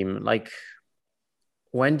Salomon team. Like,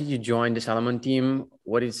 when did you join the Salomon team?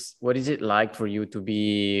 What is it like for you to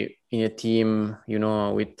be in a team,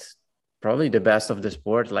 with probably the best of the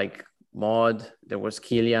sport, like Maud? There was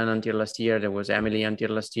Kilian until last year. There was Emily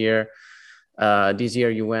until last year. This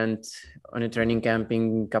year you went on a training camp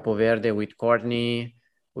in Capo Verde with Courtney,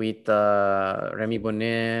 with Remy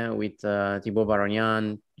Bonnet, with Thibaut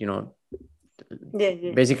Barognan,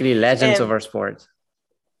 basically legends of our sport.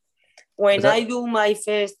 When I do my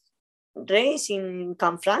first race in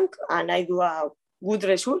Canfranc and I do a good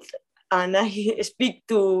result and I speak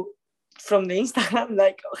from the Instagram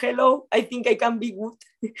like, hello, I think I can be good.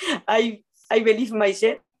 I believe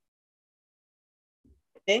myself.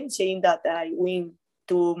 Then saying that I win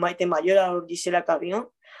to Maite Mayora or Gisela Carrion.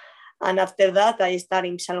 And after that, I started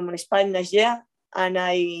in Salomon Spain last year. And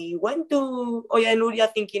I went to Oya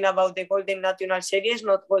Nuria thinking about the Golden National Series,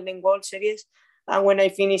 not Golden Gold Series. And when I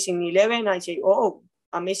finished in 11, I say, oh,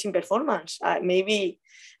 amazing performance. Maybe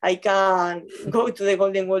I can go to the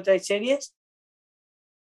Golden World Trail Series.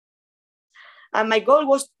 And my goal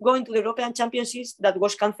was going to the European Championships that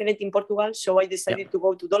was cancelled in Portugal. So I decided to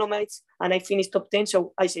go to Dolomites and I finished top 10.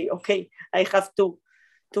 So I say, okay, I have to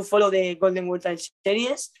follow the Golden World Trail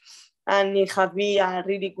Series. And it has been a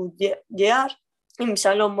really good year. In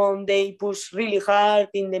Salomon, they push really hard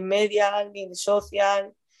in the media, in the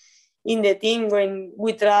social, in the team. When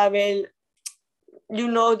we travel, you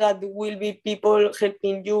know that there will be people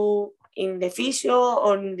helping you in the physio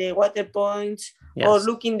or in the water points, yes, or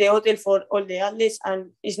looking the hotel for all the athletes.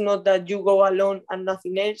 And it's not that you go alone and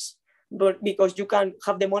nothing else, but because you can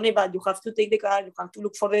have the money, but you have to take the car, you have to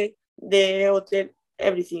look for the hotel,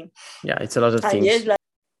 everything. Yeah, it's a lot of things. Yes,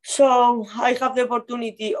 so I have the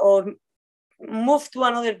opportunity or move to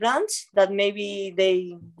another branch that maybe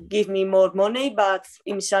they give me more money, but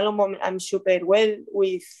in Salomon, I'm super well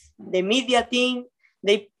with the media team.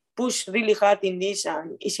 They push really hard in this,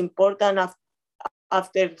 and it's important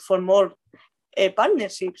after for more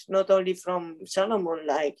partnerships, not only from Salomon.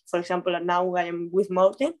 Like, for example, now I am with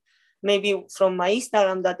Mountain, maybe from my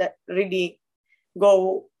Instagram that I really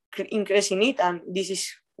go increasing it, and this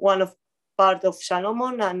is one of part of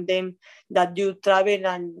Salomon. And then that you travel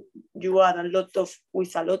and you are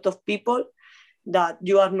with a lot of people, that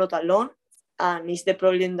you are not alone. And it's the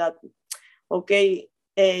problem that, okay,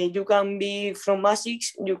 you can be from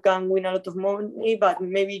ASICS, you can win a lot of money, but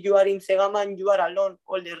maybe you are in Zegama and you are alone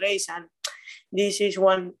all the race. And this is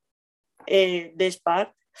one this part.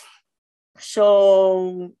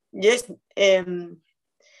 So yes,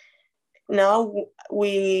 now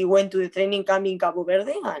we went to the training camp in Cabo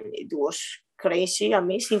Verde, and it was crazy,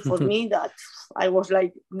 amazing for me. That I was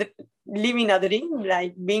like living a dream,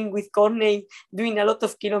 like being with Courtney, doing a lot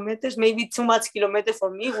of kilometers, maybe too much kilometers for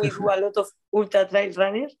me. We do a lot of ultra trail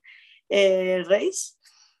runner race,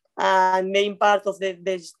 and being part of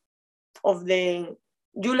the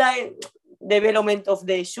July development of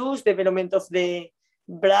the shoes, development of the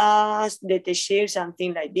bras, the t-shirts and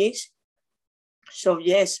things like this. So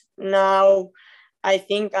yes, now I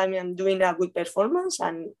think I'm doing a good performance,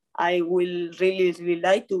 and I will really, really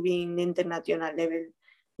like to be in international level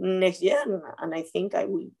next year. And I think I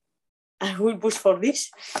will push for this.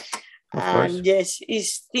 And yes,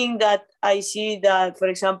 it's thing that I see that, for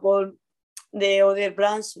example, the other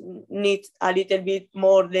brands need a little bit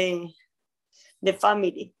more the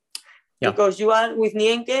family. Yeah. Because you are with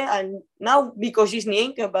Nienke, and now because it's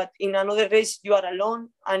Nienke, but in another race you are alone,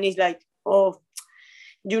 and it's like, oh,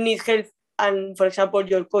 you need help. And for example,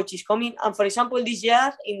 your coach is coming. And for example, this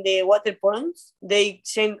year in the water points, they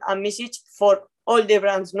send a message for all the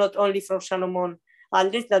brands, not only from Salomon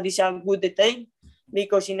athletes. That is a good detail,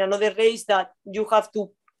 because in another race that you have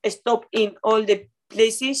to stop in all the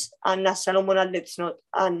places, and as Salomon athletes not.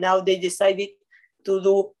 And now they decided to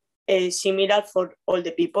do similar for all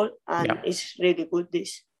the people, and it's really good.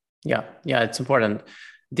 This. Yeah, it's important.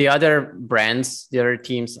 The other brands, the other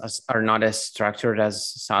teams are not as structured as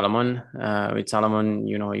Salomon. With Salomon,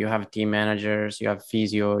 you have team managers, you have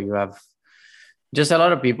physio, you have just a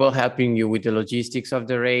lot of people helping you with the logistics of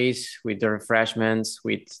the race, with the refreshments,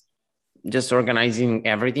 with just organizing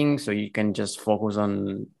everything, so you can just focus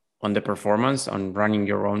on the performance, on running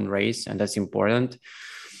your own race, and that's important.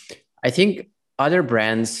 I think other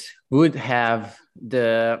brands would have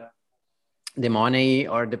the money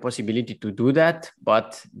or the possibility to do that,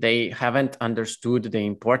 but they haven't understood the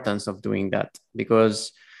importance of doing that.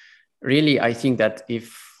 Because really, I think that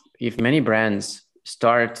if many brands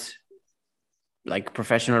start like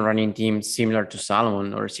professional running teams similar to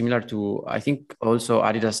Salomon, or similar to, I think also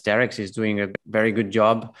Adidas Terex is doing a very good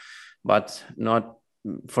job, but not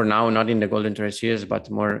for now, not in the Golden Trail Series, but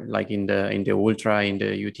more like in the Ultra, in the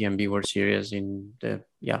UTMB World Series, in the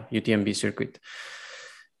UTMB circuit.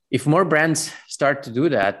 If more brands start to do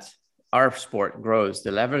that, our sport grows,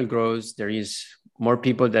 the level grows, there is more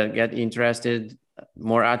people that get interested,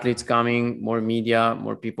 more athletes coming, more media,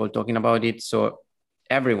 more people talking about it. So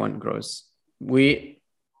everyone grows. We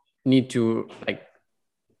need to like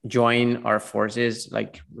join our forces,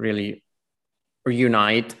 like really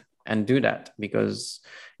unite and do that. Because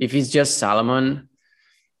if it's just Salomon,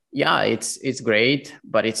 yeah, it's great,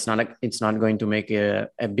 but it's not going to make a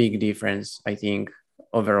big difference, I think,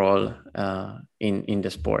 overall in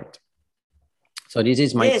the sport. So this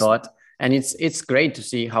is my thought, and it's great to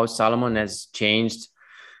see how Salomon has changed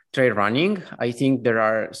trail running. I think there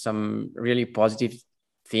are some really positive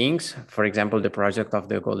things. For example, the project of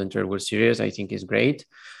the Golden Trail World Series, I think, is great.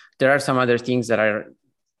 There are some other things that are,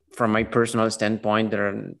 from my personal standpoint, that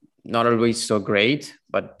are not always so great,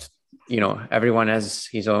 but everyone has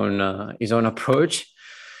his own approach.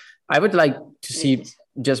 I would like to see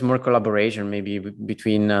just more collaboration, maybe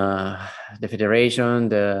between the federation,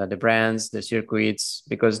 the brands, the circuits,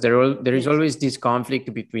 because there is always this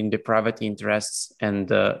conflict between the private interests and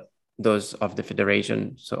those of the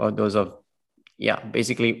federation. So those of,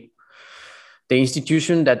 basically the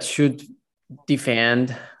institution that should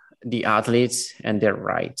defend the athletes and their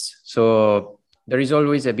rights. So there is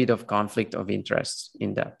always a bit of conflict of interest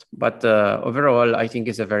in that. But overall, I think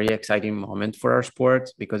it's a very exciting moment for our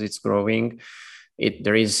sport because it's growing.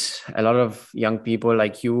 There is a lot of young people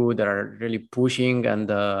like you that are really pushing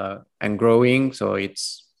and growing. So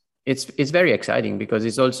it's very exciting because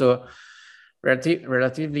it's also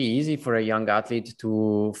relatively easy for a young athlete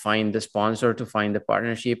to find the sponsor, to find the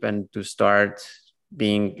partnership, and to start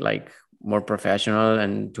being like more professional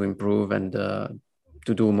and to improve and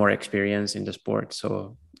to do more experience in the sport.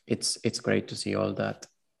 So it's great to see all that.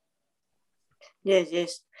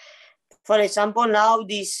 Yes. For example, now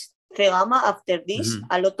this Zegama, after this,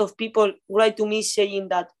 a lot of people write to me saying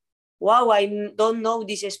that, wow, I don't know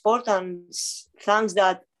this sport, and thanks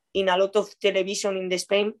that in a lot of television in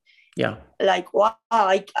Spain, like, wow,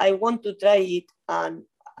 I want to try it. And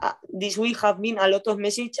this week have been a lot of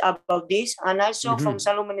message about this, and also from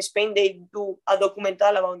Salomon Spain, they do a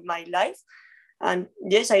documental about my life. And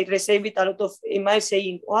yes, I received a lot of emails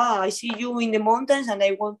saying, wow, I see you in the mountains and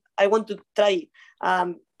I want to try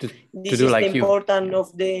it. This is like the importance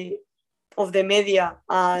of the media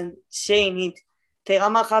and saying it.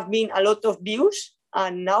 Zegama have been a lot of views,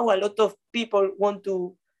 and now a lot of people want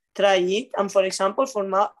to try it. And for example, for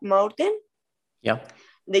Mountain,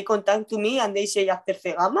 they contact to me and they say after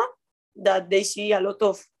Zegama that they see a lot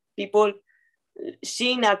of people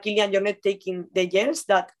seeing Kilian Jornet taking the years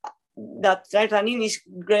that trail running is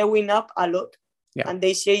growing up a lot, and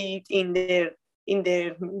they say it in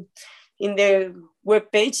their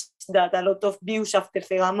webpage that a lot of views after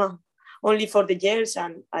Zegama only for the years,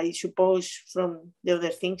 and I suppose from the other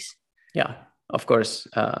things. Yeah, of course.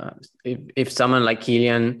 If someone like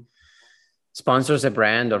Kilian sponsors a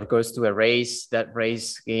brand or goes to a race, that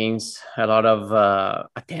race gains a lot of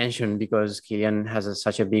attention because Kilian has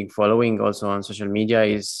such a big following also on social media.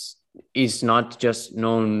 Is not just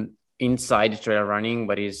known inside trail running,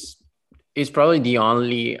 but is probably the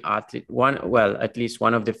only athlete, at least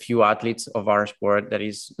one of the few athletes of our sport that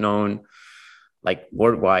is known like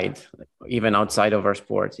worldwide, even outside of our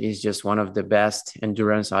sport. He's just one of the best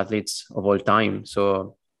endurance athletes of all time.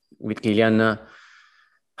 So with Kilian,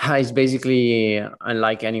 he's basically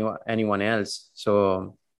unlike anyone else.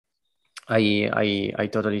 So I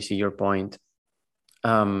totally see your point.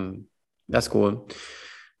 That's cool.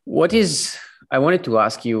 I wanted to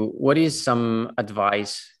ask you, what is some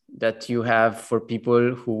advice that you have for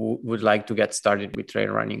people who would like to get started with trail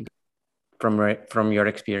running from your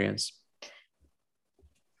experience?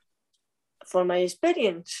 For my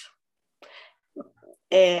experience,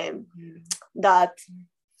 that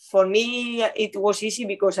for me, it was easy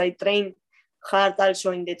because I trained hard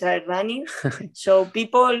also in the trail running. So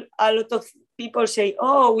a lot of people say,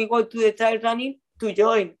 oh, we go to the trail running to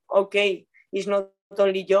join. Okay, it's not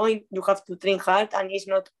only join, you have to train hard, and it's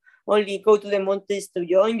not only go to the mountains to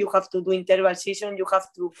join, you have to do interval season, you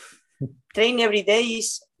have to train every day.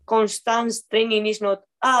 Is constant training. Is not,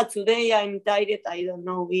 today I'm tired, I don't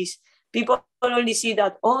know. Is people only see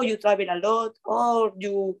that, oh, you travel a lot, or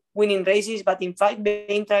you winning races, but in fact,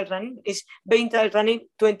 being trail running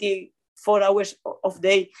 24 hours of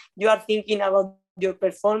day. You are thinking about your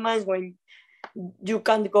performance when you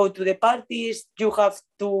can't go to the parties, you have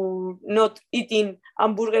to not eating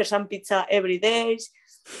hamburgers and pizza every day.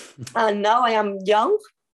 And now I am young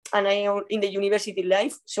and I am in the university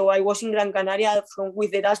life. So I was in Gran Canaria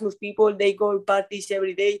with Erasmus people, they go parties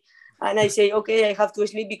every day. And I say, okay, I have to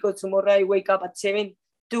sleep because tomorrow I wake up at 7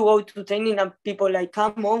 to go to training, and people like,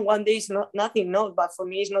 come on, one day is not nothing. No, but for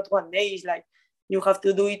me, it's not one day. It's like, you have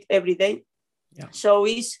to do it every day. Yeah. So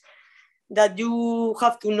it's that you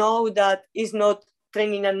have to know that it's not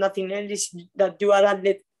training and nothing else, it's that you are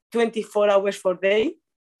athlete 24 hours per day.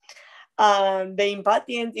 And the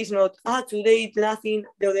impatient is not, today it's nothing,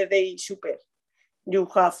 the other day super. You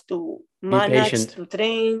have to manage, to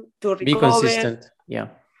train, to recover. Be consistent. Yeah.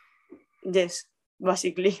 Yes,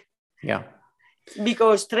 basically. Yeah.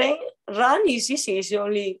 Because run is easy, it's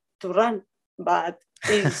only to run, but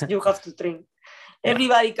you have to train. Yeah.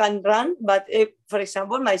 Everybody can run, but for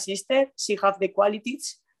example, my sister, she have the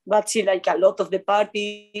qualities, but she like a lot of the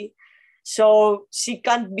party. So she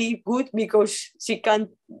can't be good because she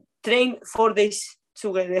can't train 4 days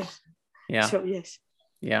together. Yeah. So yes.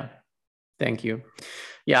 Yeah. Thank you.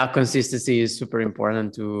 Yeah, consistency is super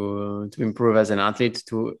important to improve as an athlete,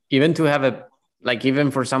 to have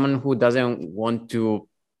even for someone who doesn't want to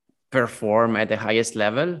perform at the highest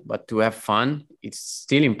level, but to have fun, it's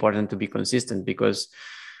still important to be consistent, because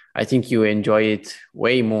I think you enjoy it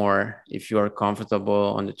way more if you are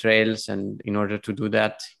comfortable on the trails. And in order to do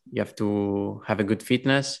that, you have to have a good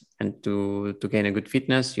fitness, and to gain a good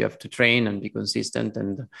fitness, you have to train and be consistent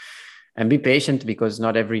and be patient, because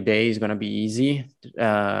not every day is going to be easy.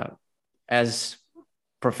 As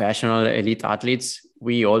professional elite athletes,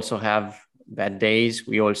 we also have bad days.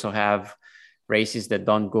 We also have races that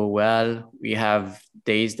don't go well. We have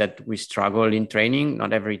days that we struggle in training.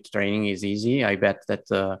 Not every training is easy. I bet that,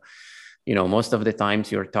 most of the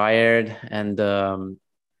times you're tired, and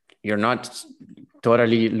you're not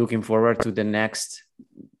totally looking forward to the next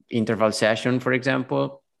interval session, for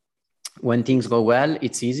example. When things go well,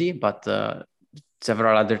 it's easy, but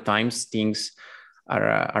several other times things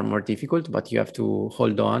are more difficult, but you have to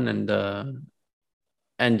hold on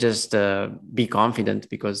and just be confident,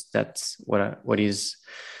 because that's what is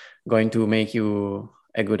going to make you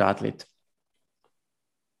a good athlete.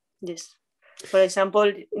 Yes. For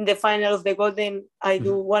example, in the final of the Golden, I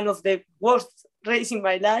do one of the worst races in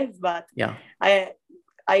my life, but yeah,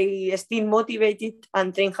 I still motivated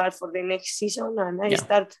and train hard for the next season, and I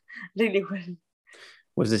start really well.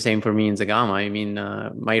 Was the same for me in Zegama. I mean,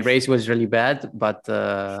 my race was really bad, but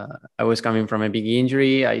I was coming from a big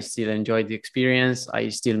injury. I still enjoyed the experience. I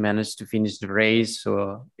still managed to finish the race,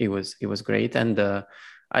 so it was great, and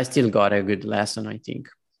I still got a good lesson, I think,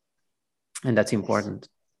 and that's important.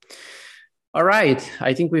 All right,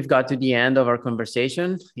 I think we've got to the end of our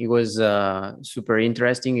conversation. It was super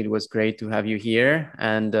interesting. It was great to have you here,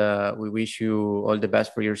 and we wish you all the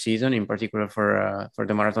best for your season, in particular for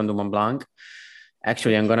the Marathon du Mont Blanc.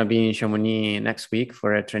 Actually, I'm going to be in Chamonix next week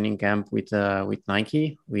for a training camp with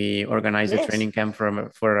Nike. We organize a training camp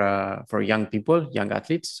for young people, young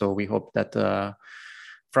athletes. So we hope that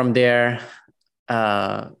from there,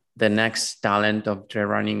 the next talent of trail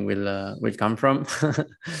running will come from.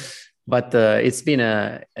 But it's been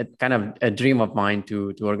a kind of a dream of mine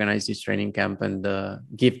to organize this training camp and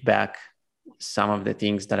give back some of the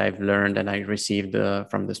things that I've learned and I received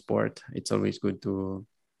from the sport. It's always good to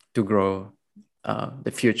grow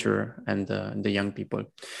the future and the young people.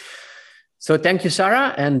 So thank you,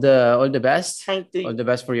 Sarah, and all the best. Thank you. All the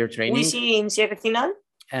best for your training. We see you in Sierre Zinal.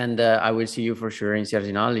 And I will see you for sure in Sierre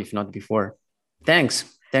Zinal, if not before. Thanks.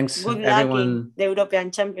 Good luck everyone. In the European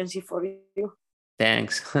Championship for you.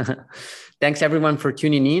 Thanks. Thanks everyone for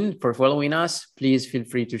tuning in, for following us. Please feel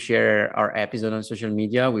free to share our episode on social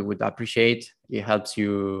media. We would appreciate it.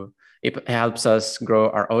 It helps us grow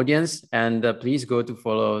our audience. And please go to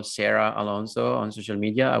follow Sarah Alonso on social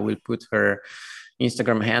media. I will put her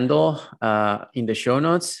Instagram handle in the show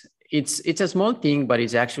notes. It's a small thing, but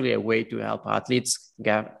it's actually a way to help athletes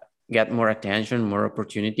get more attention, more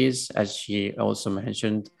opportunities, as she also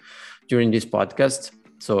mentioned during this podcast.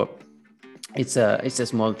 So it's a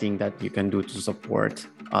small thing that you can do to support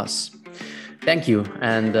us. Thank you,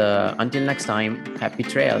 and until next time, happy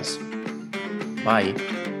trails.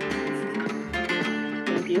 Bye.